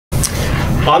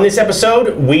On this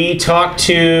episode, we talk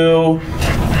to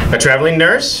a traveling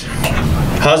nurse,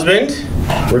 husband,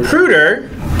 recruiter,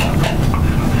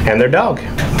 and their dog.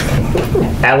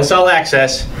 Atlas All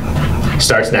Access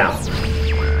starts now.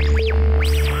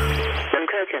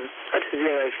 Kirkham at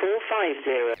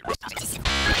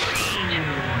 0450.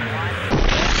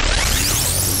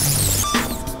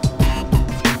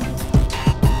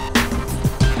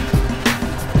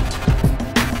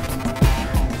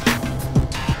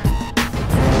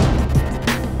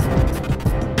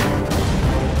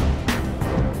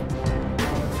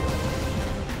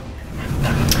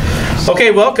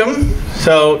 Okay, welcome.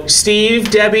 So,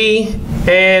 Steve, Debbie,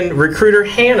 and recruiter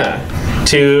Hannah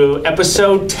to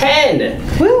episode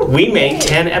 10. Woo. We make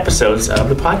 10 episodes of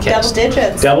the podcast. Double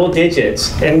digits. Double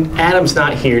digits. And Adam's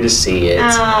not here to see it.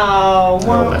 Oh,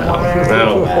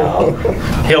 well.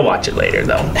 He'll watch it later,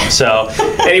 though. So,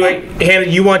 anyway, Hannah,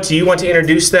 you want to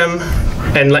introduce them?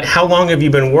 And how long have you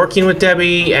been working with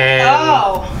Debbie?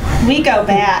 And we go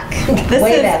back. This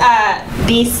Way is back.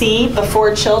 BC,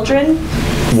 Before Children.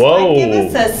 Whoa. So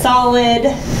give us a solid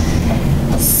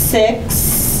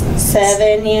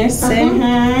 6-7 years.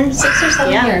 6 or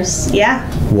 7 years. Yeah.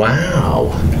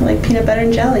 Wow. Like peanut butter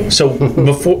and jelly. So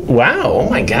wow, oh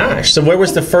my gosh. So where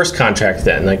was the first contract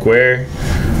then? Like where?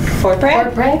 Fort Bragg?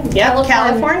 Fort Bragg? Yep,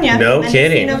 California. No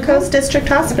kidding. Mendocino Coast District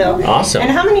Hospital. Awesome.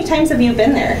 And how many times have you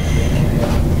been there?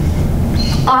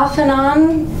 Off and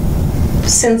on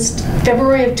since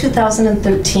February of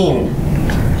 2013.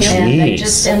 And I Jeez.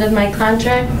 just ended my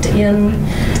contract in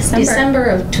December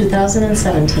of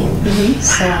 2017.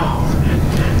 So,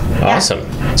 Awesome.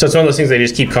 So it's one of those things they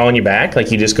just keep calling you back? Like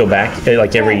you just go back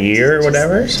like every year or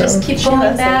whatever? just keep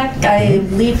going back. I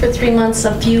leave for 3 months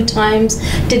a few times.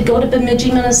 Did go to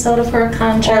Bemidji, Minnesota for a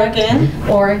contract.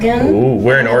 Oregon. Ooh,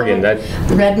 where in Oregon? That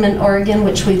Redmond, Oregon,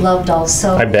 which we loved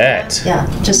also. I bet. Yeah,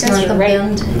 just north of right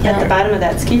Bend. at the bottom of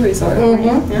that ski resort.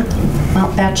 Yeah.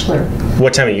 Mount Bachelor.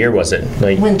 What time of year was it?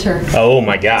 Like Winter. Oh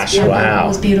my gosh. It Wow.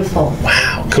 was beautiful.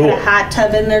 Wow. Cool. A hot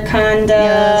tub in their condo,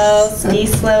 Yes. ski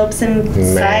slopes in Man.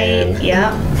 sight.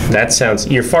 Yeah. That sounds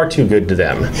you're far too good to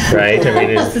them, right? I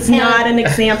mean This is not an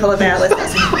example of that.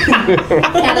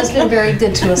 Hannah's been very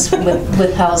good to us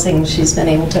with housing. She's been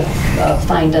able to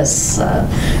find us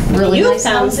really You nice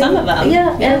found housing. some of them.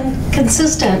 Yeah, and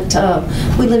consistent.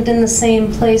 We lived in the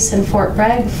same place in Fort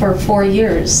Bragg for 4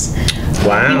 years.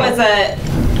 wow. He was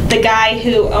the guy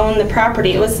who owned the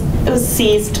property. It was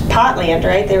seized potland,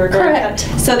 right? They were going Correct.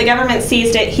 So the government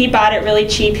seized it. He bought it really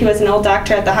cheap. He was an old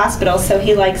doctor at the hospital, so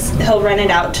he'll rent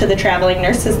it out to the traveling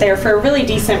nurses there for a really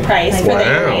decent price for the Wow.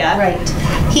 area. Right.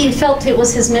 He felt it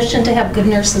was his mission to have good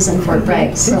nurses in Fort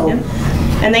Bragg. So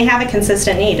And they have a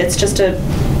consistent need. It's just a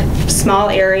small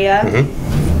area.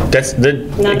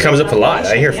 It comes up a lot.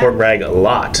 I hear Yeah. Fort Bragg a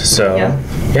lot. So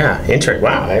yeah, interesting.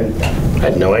 Wow. I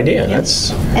had no idea.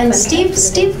 That's And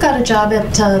Steve got a job at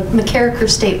McCarricker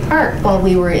State Park while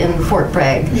we were in Fort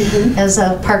Bragg as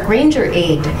a park ranger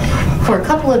aide for a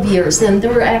couple of years. And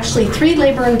there were actually 3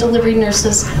 labor and delivery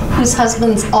nurses whose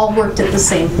husbands all worked at the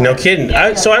same park. no kidding.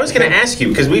 So I was going to ask you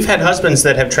because we've had husbands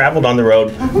that have traveled on the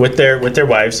road with their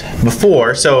wives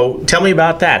before. So tell me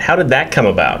about that. How did that come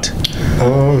about?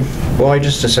 Well, I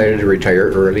just decided to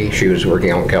retire early. She was working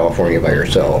out in California by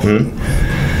herself.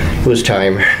 It was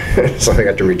time, so I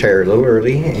got to retire a little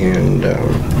early, and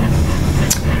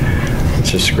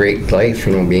it's just a great life,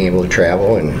 being able to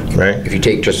travel. And Right. if you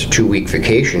take just a 2-week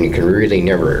vacation, you can really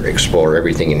never explore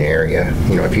everything in the area.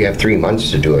 If you have 3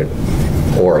 months to do it,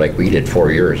 or like we did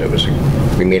 4 years,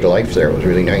 we made a life there. It was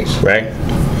really nice. Right.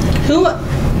 Who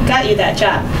got you that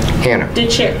job? Hannah.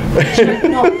 Did Sherry?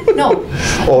 No.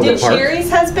 Oh, Did the park?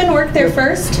 Sherry's husband work there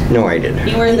first? No, I did.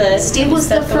 You were the. Steve was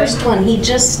the first one. He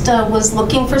just was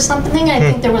looking for something. I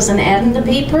think there was an ad in the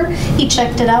paper. He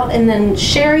checked it out, and then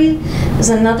Sherry is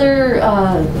another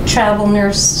travel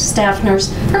nurse, staff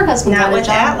nurse. Her husband Not got a with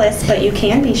job. Atlas, but you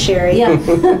can be Sherry. Yeah.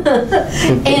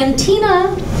 And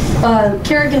Tina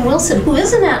Kerrigan Wilson, who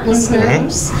is an Atlas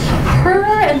nurse, her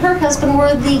and her husband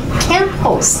were the camp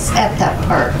hosts at that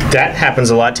park. That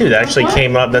happens a lot too. That actually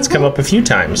came up. That's come up a few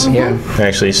times. Yeah.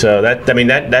 Actually, so that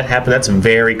happened. That's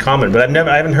very common. But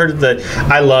I haven't heard of the.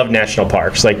 I love national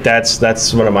parks. Like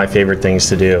that's one of my favorite things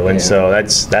to do. And so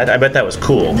I bet that was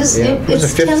cool. It's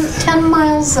was the 10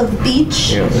 miles of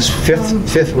beach. It was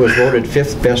fifth was voted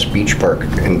 5th best beach park,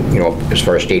 and as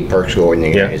far as state parks go in the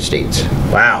United States.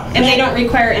 Wow. And they don't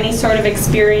require any sort of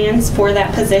experience for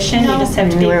that position. No. You just have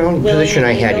to be Well, the willing position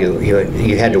and I had, able.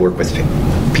 you had to work with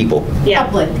people. Yeah.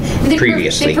 Public.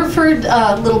 Previously. They preferred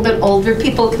a little bit older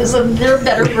people because of their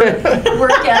better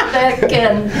work ethic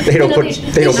and They don't put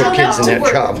showed kids up in to that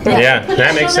work. job. Yeah, they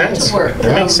that makes showed up to sense. work.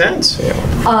 That makes sense.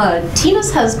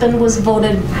 Tina's husband was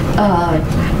voted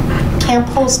Camp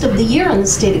Host of the Year in the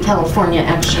state of California,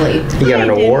 actually. He got an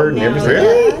I didn't award and know everything.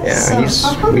 Really? Yeah, So, he's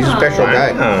a special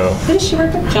guy. Wow. Who does she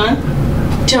work with? John?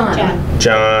 John.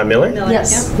 John Miller? Miller.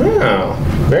 Yes. Oh,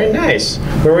 very nice.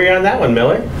 Where were you on that one,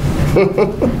 Miller?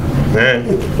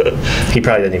 He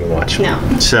probably didn't even watch. No.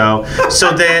 So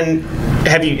then,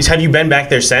 have you been back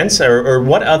there since, or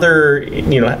what other,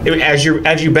 as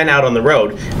you've been out on the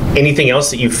road, anything else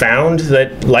that you found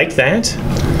that like that?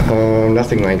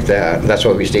 Nothing like that. That's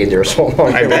why we stayed there so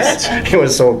long. I bet. It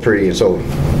was so pretty, so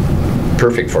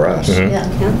perfect for us.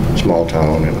 Yeah. Small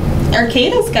town. And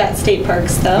Arcata's got state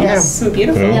parks, though. Yes. Some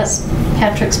beautiful. Yes.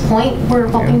 Patrick's Point we're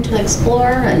hoping to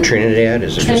explore. And Trinidad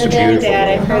is just a Trinidad, beautiful Dad,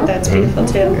 I've one. heard that's beautiful,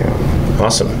 too.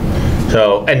 Awesome.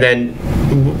 So, and then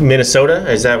Minnesota,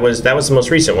 that was the most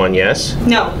recent one, yes?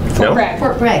 No, Fort No? Bragg.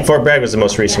 Fort Bragg. Fort Bragg was the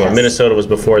most recent one. Yes. Minnesota was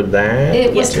before that.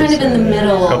 It was Yes. kind of in the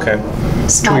middle. Okay.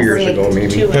 Small 2 years break. ago,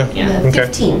 maybe. Yeah. Okay.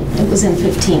 15. It was in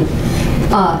 15.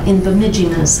 In Bemidji,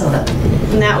 Minnesota.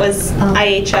 And that was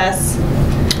IHS.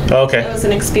 Oh, It okay. was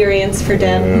an experience for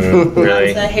Deb.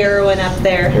 Really? Lots of heroin up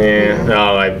there. Yeah.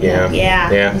 Oh, yeah.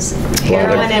 Yeah. Yeah.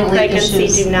 Heroin and Definitely pregnancy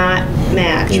issues. do not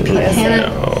match. Hannah,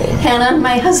 No. Hannah,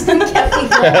 my husband kept me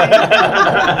going.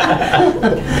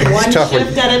 One tough when-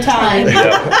 shift at a time.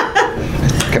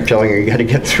 Kept telling her you got to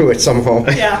get through it somehow.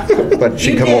 Yeah. But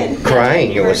she'd You come did. home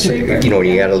crying. It was, Trooper.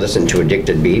 you got to listen to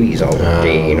addicted babies all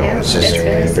day. Yeah, It's just it's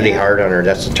very really sad. hard on her.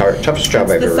 That's the toughest job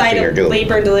I've The ever side seen her of do.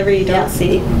 labor and delivery you don't Yeah.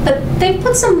 see. But they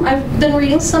put some, I've been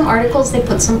reading some articles, they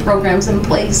put some programs in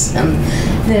place and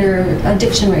their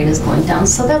addiction rate is going down.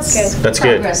 So that's Good. That's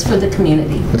good. progress for the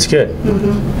community. That's good.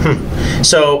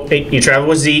 So you travel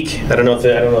with Zeke. I don't know if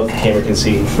the camera can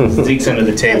see. Zeke's under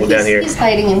the table down here. He's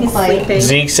hiding in He's quiet. sleeping.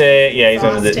 Zeke said, yeah,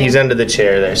 he's under the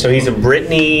chair there. So he's a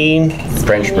Brittany,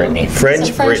 French Brittany. French He's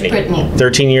a French Brittany.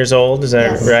 13 years old. Is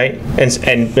that Yes. right?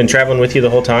 And been traveling with you the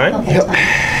whole the time. whole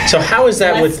time. So how is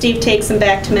that Unless with? Steve takes him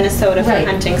back to Minnesota for Right.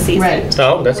 hunting season. Right.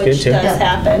 Oh, that's good Which too. does Yeah.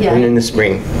 happen. Yeah. And in the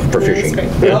spring for fishing.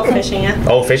 Oh, fishing, yeah.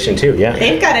 Oh, fishing too. Yeah.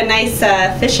 They've got a nice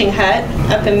fishing hut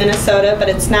up in Minnesota, but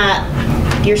it's not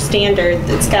your standard.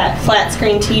 It's got flat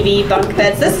screen TV, bunk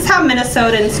beds. This is how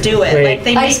Minnesotans do it. Wait. Like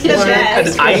they make Ice the fishing.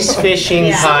 beds. An ice fishing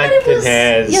Yeah. hut Somebody that was-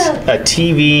 has yeah. a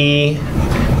TV.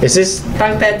 Is this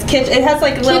Bunk beds. It has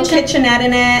like a little Kitchen. kitchenette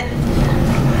in it.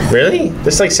 really?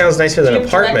 This sounds nicer than Do you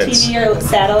have apartments. DirecTV or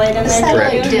satellite in there?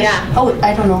 Satellite do you? dish. Yeah. Oh,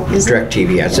 I don't know. Is it? Direct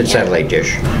TV, yes, it's a satellite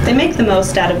dish. They make the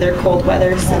most out of their cold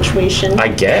weather situation. I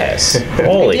guess.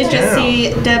 Holy Did you cow.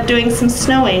 see Deb doing some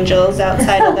snow angels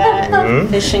outside of that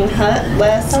fishing hut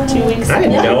last 2 weeks I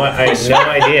ago? had no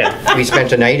idea. We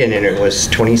spent a night in it, it was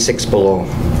 26 below.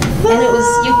 And it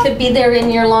was, you could be there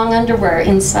in your long underwear.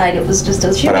 Inside it was just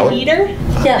a... Do you have a heater?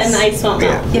 Yes. And the ice won't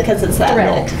melt Yeah. because it's that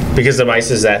Correct. Because the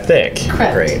ice is that thick.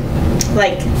 Correct. Right.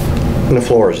 like And the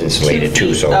floor is insulated 2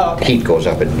 too, feet. so Oh, okay. heat goes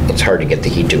up. It's hard to get the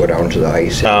heat to go down to the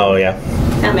ice. Oh, yeah.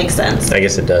 that makes sense. I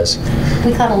guess it does.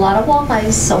 We caught a lot of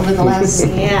walleyes over the last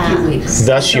Yeah. few weeks.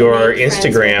 Thus So your make friends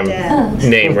with Instagram Deb.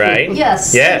 name, right?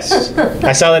 Yes. Yes.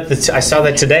 I saw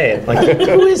that today. I'm like,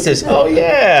 who is this? Oh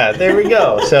yeah, there we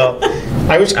go. So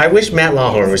I wish Matt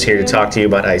Lawhorn was here to talk to you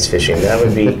about ice fishing. That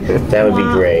would be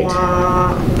great.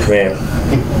 Man.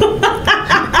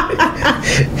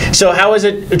 So how is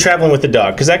it traveling with the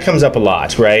dog? Because that comes up a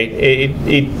lot, right?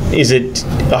 Is it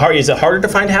harder to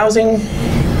find housing?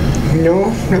 No,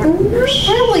 not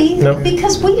Really? No?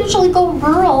 Because we usually go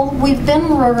rural. We've been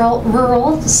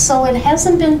rural, so it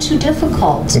hasn't been too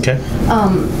difficult. Okay.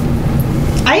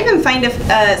 I even find if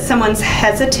someone's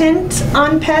hesitant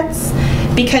on pets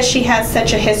because she has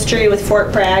such a history with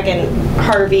Fort Bragg and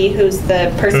Harvey, who's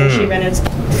the person she rented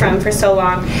from for so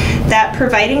long, that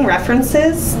providing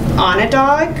references on a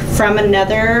dog from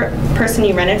another person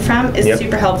you rented from is Yep.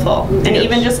 super helpful. And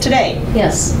even just today,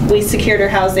 Yes. we secured her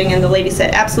housing and the lady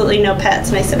said, absolutely no pets.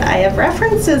 And I said, I have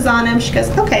references on him. She goes,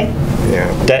 okay. Yeah.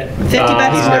 That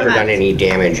 $50 He's a never month. done any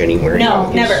damage anywhere. No,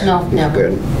 He's never. No, never.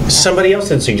 Good. somebody else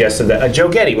had suggested that Joe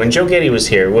Getty. When Joe Getty was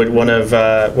here, one of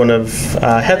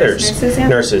Heather's nurses, yeah.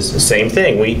 nurses, same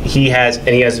thing. He has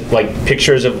like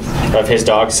pictures of his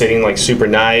dog sitting like super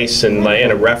nice and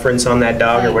a reference on that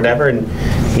dog or whatever. And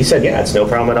he said, yeah, it's no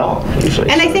problem at all. Usually.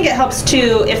 And I So- think it helps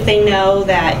too if they know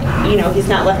that, he's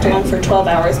not left alone for 12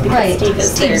 hours because Right. Steve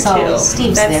is Steve's there too. always-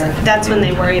 Steve's that's, there. That's when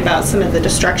they worry about some of the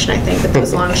destruction, I think, with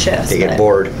those long shifts. They get but-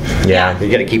 bored. Yeah. You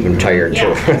got to keep them tired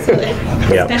Yeah, too. absolutely.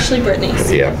 Yeah. Especially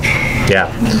Brittany's. Yeah. Yeah.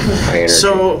 High energy.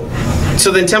 So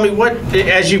then tell me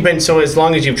as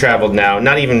long as you've traveled now,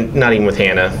 not even with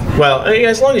Hannah. Well,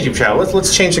 as long as you've traveled,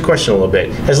 let's change the question a little bit.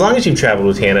 As long as you've traveled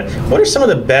with Hannah, what are some of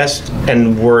the best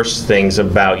and worst things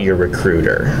about your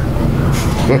recruiter?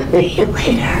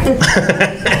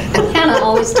 Hannah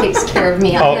always takes care of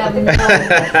me. I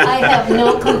have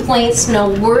no complaints, no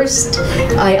worst.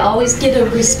 I always get a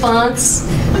response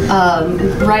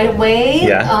right away.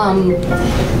 Yeah.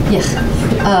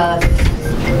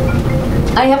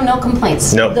 I have no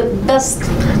complaints. No. The best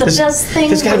thing.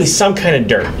 There's got to be some kind of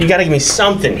dirt. You got to give me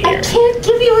something here. I can't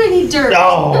give you any dirt.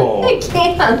 Oh. I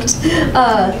can't.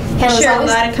 Hannah's Share a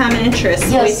always, lot of common interests.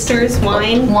 Yes. Oysters,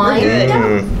 wine. Wine. We're good.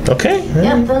 Yeah. Okay.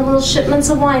 Yeah, the little shipments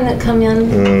of wine that come in.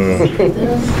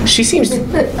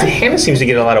 Hannah seems to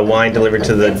get a lot of wine delivered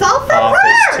to the It's all for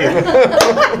office too.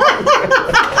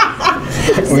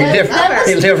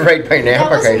 We live right by Napa,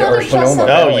 was right, another or Sonoma. plus. Oh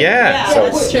Valley. yeah. Yeah.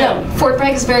 That's true. Fort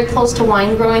Bragg is very close to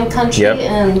wine growing country, Yep.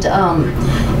 and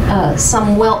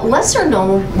some lesser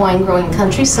known wine growing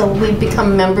country. So we've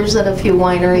become members at a few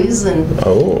wineries and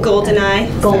Oh. Goldeneye.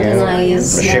 Golden Yeah.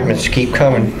 Eyes. The yeah. shipments keep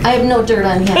coming. I have no dirt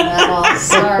on him at all.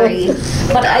 Sorry,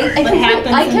 but I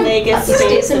happens I in can, Vegas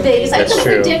stays in Vegas. I That's can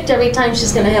true. predict every time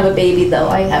she's going to have a baby, though.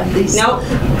 I have these Nope.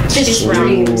 fish She's wrong.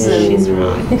 dreams. She's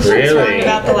wrong. She's wrong Really?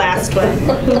 about the last one.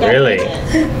 Who got Really?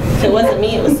 pregnant? If it wasn't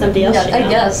me, it was somebody else. I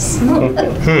guess.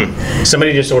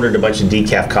 Somebody just ordered a bunch of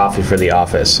decaf coffee for the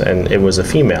office, and it was a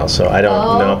female. So I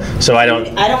don't know. So I don't.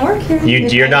 I don't work here.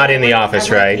 You're not in the office,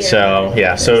 I work right? here. So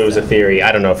yeah. So it was a theory.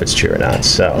 I don't know if it's true or not.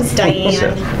 So. It's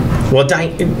Diane. Well,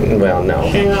 Well, no,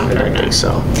 I don't think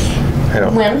so. I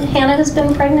don't. When Hannah has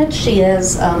been pregnant, she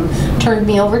has turned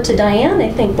me over to Diane, I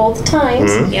think both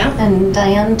times. Yeah. And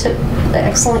Diane took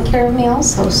excellent care of me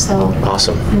also, so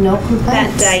Awesome. no That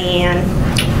complaints. Diane.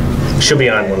 She'll be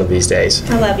on one of these days.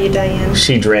 I love you, Diane.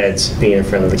 She dreads being in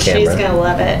front of the She's camera. gonna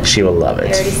love it. She will love I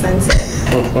already it. sense it.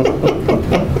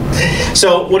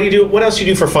 So, what do you do? What else do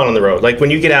you do for fun on the road? Like when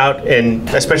you get out, and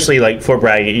especially like Fort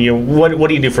Bragg, what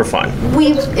do you do for fun?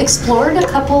 We've explored a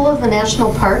couple of the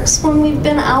national parks when we've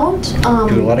been out.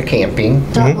 Do a lot of camping.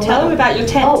 Tell them about your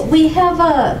tent. Oh, we have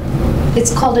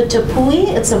it's called a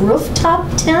tepui. It's a rooftop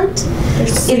tent.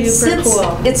 They're super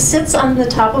cool. It sits on the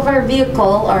top of our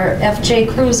vehicle, our FJ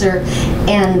Cruiser,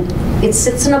 and it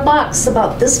sits in a box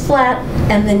about this flat,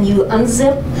 and then you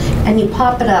unzip and you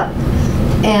pop it up.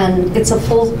 And it's a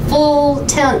full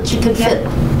tent. You could fit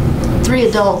 3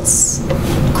 adults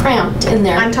cramped in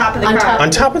there. On top of the car. On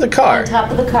top of the car. On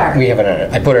top of the car. We have it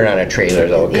on I put it on a trailer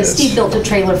though. Yeah, 'cause Steve built a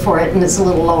trailer for it, and it's a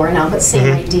little lower now, but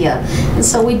same idea. And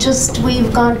so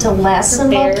we've gone to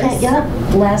Lassen Bears.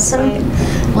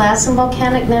 Lassen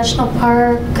Volcanic National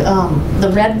Park. The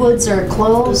redwoods are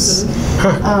close.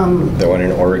 The one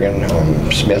in Oregon,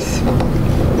 Smith.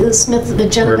 The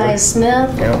Jedediah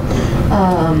Smith. Yeah.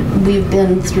 We've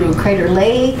been through Crater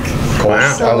Lake.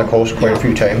 Wow. On the coast quite a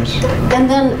few times. And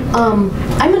then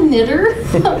I'm a knitter,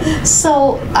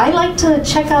 so I like to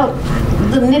check out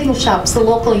the knitting shops, the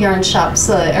local yarn shops,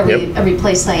 every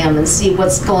place I am, and see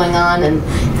what's going on, and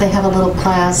if they have a little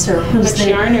class or How much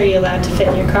yarn are you allowed to fit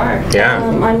in your car? Yeah.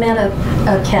 I'm at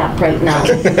a cap right now.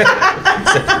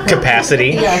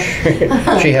 Capacity.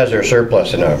 Yeah. She has her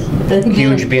surplus in a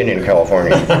huge bin in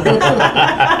California.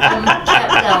 I'm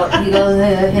capped out. He goes,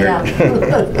 yeah.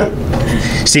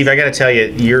 Steve, I got to tell you,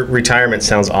 your retirement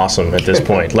sounds awesome at this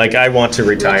point. Like I want to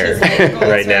retire Which is like goals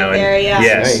right now. right there, yeah.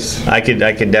 Yes, Nice. I could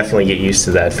definitely get used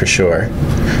to that for sure.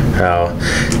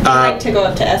 I like to go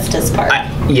up to Estes Park.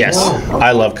 Yes,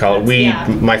 I love Colorado. Yeah.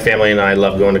 My family and I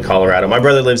love going to Colorado. My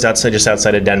brother lives just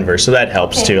outside of Denver, so that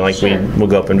helps Okay, too. Like sure. we'll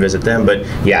go up and visit them. But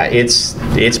yeah, it's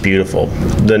beautiful.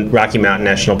 The Rocky Mountain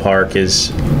National Park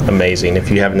is amazing.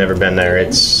 If you have never been there,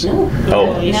 it's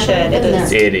No. You Never should. been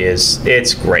there. it is.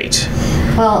 It's great.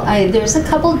 Well, there's a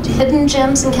couple hidden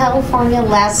gems in California,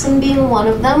 Lassen being one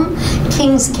of them,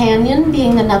 Kings Canyon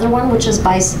being another one, which is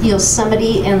by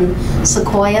Yosemite and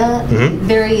Sequoia.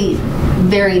 Very,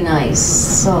 very nice.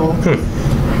 So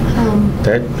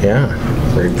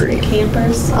Very pretty.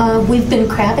 Campers. we've been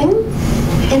crabbing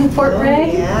in Fort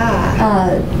Bragg.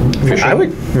 Yeah. I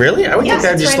would think Yes,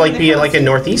 that'd it's just right on like the be coast. like a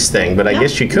northeast thing, but I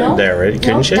guess you could No, there, right? Couldn't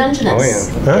no, you? Dungeness. Oh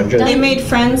yeah. Huh? Dungeness. They made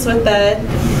friends with the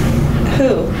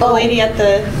lady at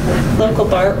the local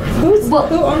bar. Who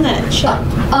owned that shop?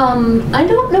 I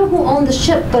don't know who owned the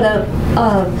ship, but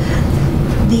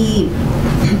the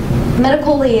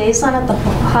medical liaison at the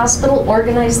hospital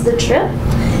organized the trip,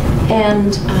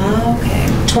 and Oh, okay.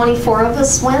 24 of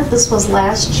us went. This was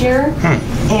last year,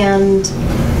 and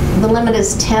the limit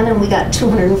is 10, and we got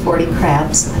 240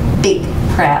 crabs, big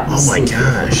crabs. crabs. Oh my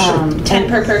gosh. 10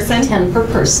 per person? 10 per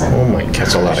person. Oh my gosh.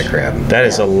 That's a lot of crab. That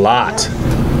is a lot.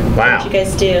 Wow. What you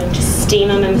guys do? Just steam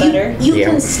them in butter? You Yeah.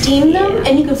 can steam them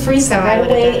and you can freeze them So I right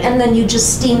would've away, done it. and then you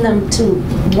just steam them to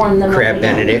warm them Crab up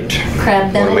again. Benedict.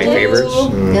 Crab One of my Benedict. favorites.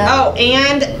 Mm. Yeah. Oh,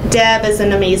 and Deb is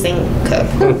an amazing cook.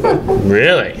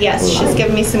 Really? Yes, she's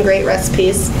given me some great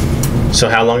recipes. So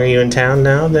how long are you in town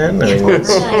now then? I mean, it's-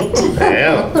 Right.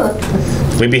 yeah.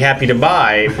 We'd be happy to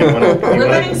buy if you want to. We're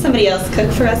letting somebody else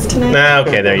cook for us tonight.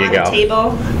 Okay, there you On go. the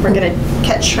table, we're gonna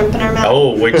catch shrimp in our mouth.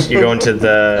 Oh, which you're going to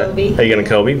the? Kobe. Are you going to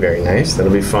Kobe? Very nice.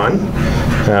 That'll be fun.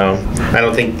 I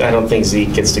don't think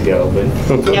Zeke gets to go,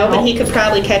 but No, but he could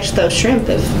probably catch those shrimp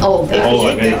if. Oh, if Oh,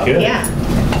 I he bet he did could. go. Yeah.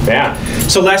 yeah.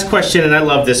 So last question, and I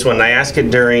love this one. I ask it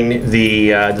during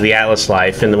the Atlas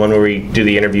Life and the one where we do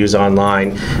the interviews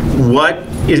online. What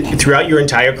is, throughout your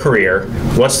entire career,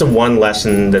 what's the one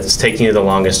lesson that's taking you the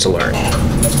longest to learn?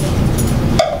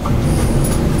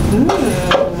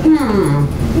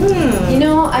 You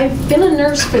know, I've been a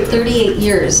nurse for 38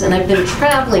 years, and I've been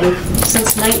traveling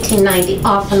since 1990,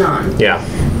 off and on. Yeah.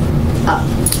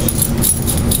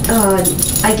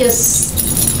 I guess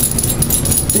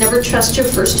never trust your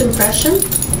first impression.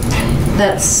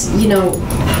 That's, you know,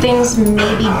 things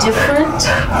may be different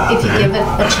if you give it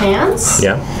a chance.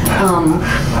 Yeah.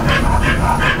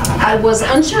 I was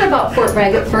unsure about Fort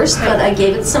Bragg at first, but I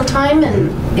gave it some time,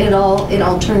 and it all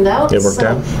turned out. It worked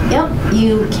out? Yep.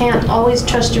 You can't always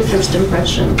trust your first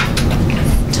impression.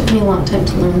 Took me a long time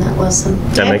to learn that lesson.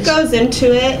 That Deb makes goes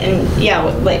into it and yeah,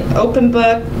 like open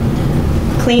book,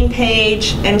 clean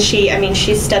page, and she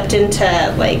stepped into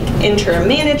like interim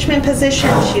management position.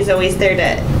 She's always there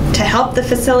to help the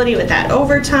facility with that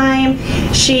overtime.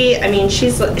 She's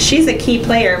a key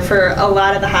player for a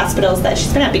lot of the hospitals that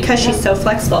she's been at because she's so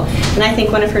flexible. And I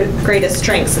think one of her greatest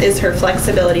strengths is her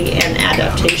flexibility and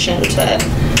adaptation to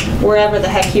wherever the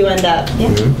heck you end up. Yeah.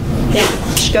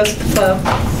 Yeah, she goes with the flow.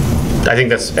 I think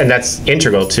that's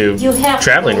integral to You have to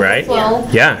traveling, go with right? the flow.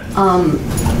 Yeah.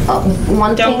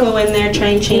 One Don't thing, go in there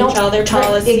trying to change Nope, all their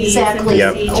policies exactly.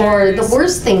 and Yep. Or the procedures.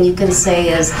 worst thing you can say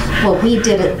is, well, we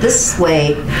did it this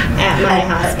way At my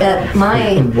hospital. at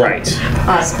my Right.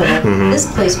 hospital. Mm-hmm.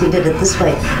 This place, we did it this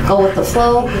way. Go with the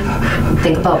flow.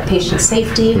 Think about patient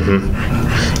safety.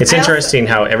 Mm-hmm. It's I also- interesting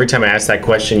how every time I ask that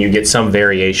question, you get some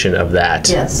variation of that.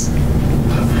 Yes.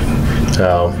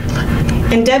 So,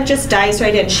 And Deb just dives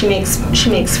right in. She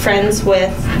makes friends with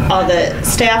all the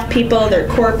staff people, their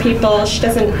core people. She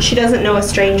doesn't know a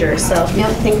stranger. So Yep.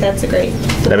 I think that's a great.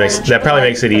 that probably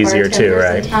makes it The easier too, bartenders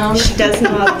in right? town. She does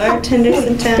know all the bartenders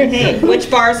in town. Hey,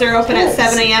 which bars are open at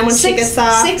 7 a.m. when she gets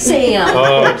off? 6 a.m.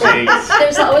 Oh, jeez.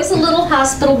 There's always a little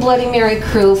hospital Bloody Mary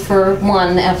crew for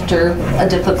one after a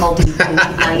difficult evening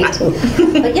night.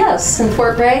 But yes, in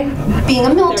Fort Bragg, being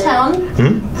a mill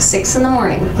town, 6 in the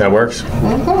morning. That works.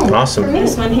 Mhm. Awesome. For me.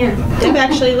 There's one here. Deb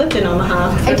actually lived in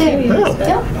Omaha. For I a few did. years, Oh. but-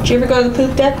 Yep. Did you ever go to the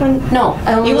poop deck one? No,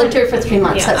 I only You lived went- here for 3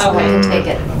 months. Yeah, That's all I okay. can take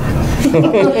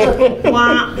it.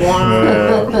 Wah,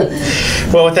 wah.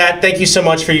 Well, with that, thank you so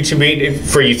much for you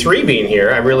three being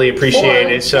here. I really appreciate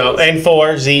 4. it. So, and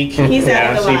 4, Zeke. He's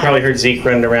added a so you lot. probably heard Zeke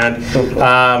running around.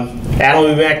 Adam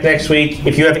will be back next week.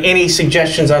 If you have any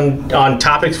suggestions on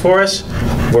topics for us,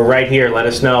 we're right here. Let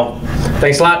us know.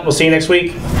 Thanks a lot. We'll see you next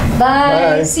week.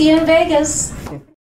 Bye. Bye. See you in Vegas.